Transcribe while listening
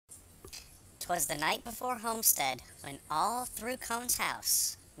'Twas the night before Homestead, when all through Cone's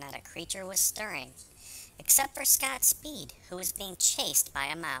house not a creature was stirring, except for Scott Speed, who was being chased by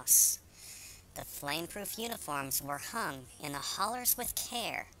a mouse. The flame-proof uniforms were hung in the hollers with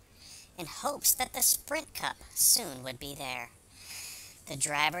care, in hopes that the Sprint Cup soon would be there. The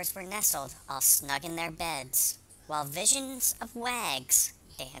drivers were nestled all snug in their beds, while visions of wags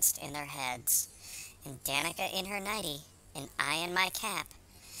danced in their heads. And Danica in her nightie, and I in my cap,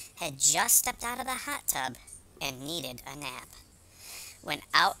 had just stepped out of the hot tub and needed a nap. When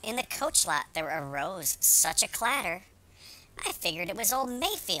out in the coach lot there arose such a clatter, I figured it was old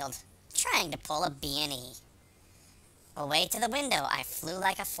Mayfield trying to pull a B&E. Away to the window I flew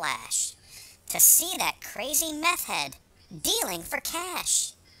like a flash, to see that crazy meth head dealing for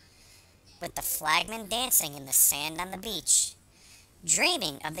cash, with the flagman dancing in the sand on the beach,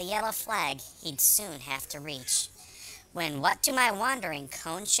 dreaming of the yellow flag he'd soon have to reach, when what to my wandering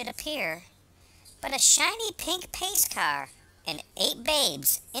Cone should appear but a shiny pink pace car and 8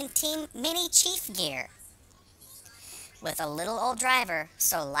 babes in Team Mini Chief gear. With a little old driver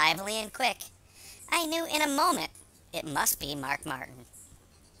so lively and quick, I knew in a moment it must be Mark Martin.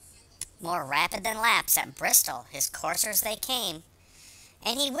 More rapid than laps at Bristol his coursers they came,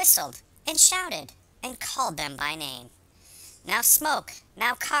 and he whistled and shouted and called them by name. Now Smoke,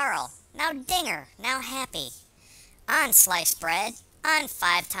 now Carl, now Dinger, now Happy. On Sliced Bread, on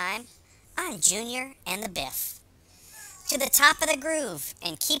 5-Time, on Junior and the Biff. To the top of the groove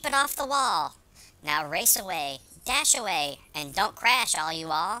and keep it off the wall. Now race away, dash away, and don't crash all you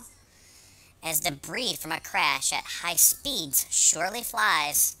all. As debris from a crash at high speeds surely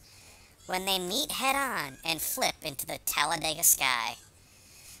flies, when they meet head on and flip into the Talladega sky.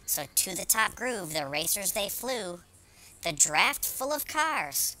 So to the top groove the racers they flew, the draft full of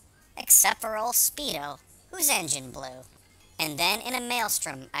cars, except for old Speedo, whose engine blew. And then in a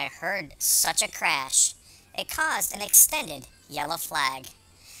maelstrom I heard such a crash, it caused an extended yellow flag.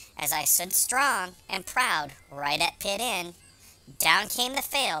 As I stood strong and proud right at pit in, down came the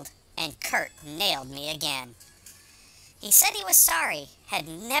failed, and Kurt nailed me again. He said he was sorry, had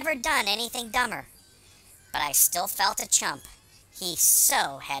never done anything dumber, but I still felt a chump. He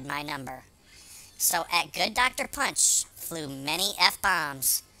so had my number. So at good Dr. Punch flew many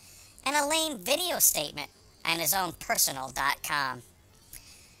F-bombs, and a lame video statement on his own personal.com.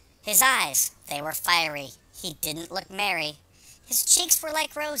 His eyes, they were fiery, he didn't look merry. His cheeks were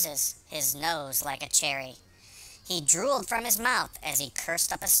like roses, his nose like a cherry. He drooled from his mouth as he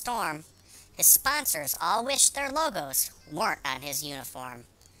cursed up a storm. His sponsors all wished their logos weren't on his uniform.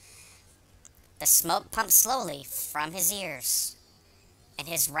 The smoke pumped slowly from his ears, and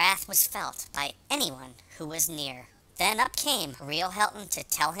his wrath was felt by anyone who was near. Then up came Real Helton to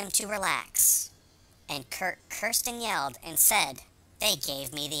tell him to relax, and Kurt cursed and yelled and said, they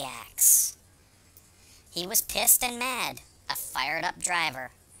gave me the axe. He was pissed and mad, a fired-up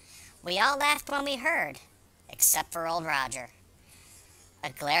driver. We all laughed when we heard, except for old Roger. A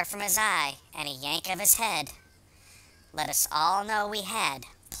glare from his eye and a yank of his head let us all know we had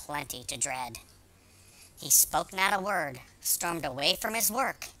plenty to dread. He spoke not a word, stormed away from his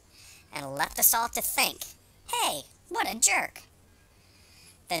work, and left us all to think, hey, what a jerk.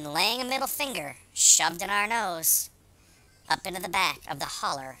 Then laying a middle finger shoved in our nose, up into the back of the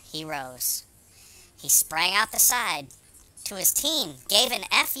hauler he rose. He sprang out the side, to his team gave an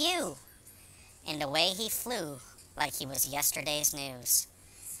F.U., and away he flew like he was yesterday's news.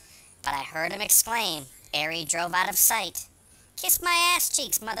 But I heard him exclaim, ere he drove out of sight, kiss my ass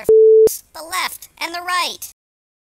cheeks, mother****s, the left and the right.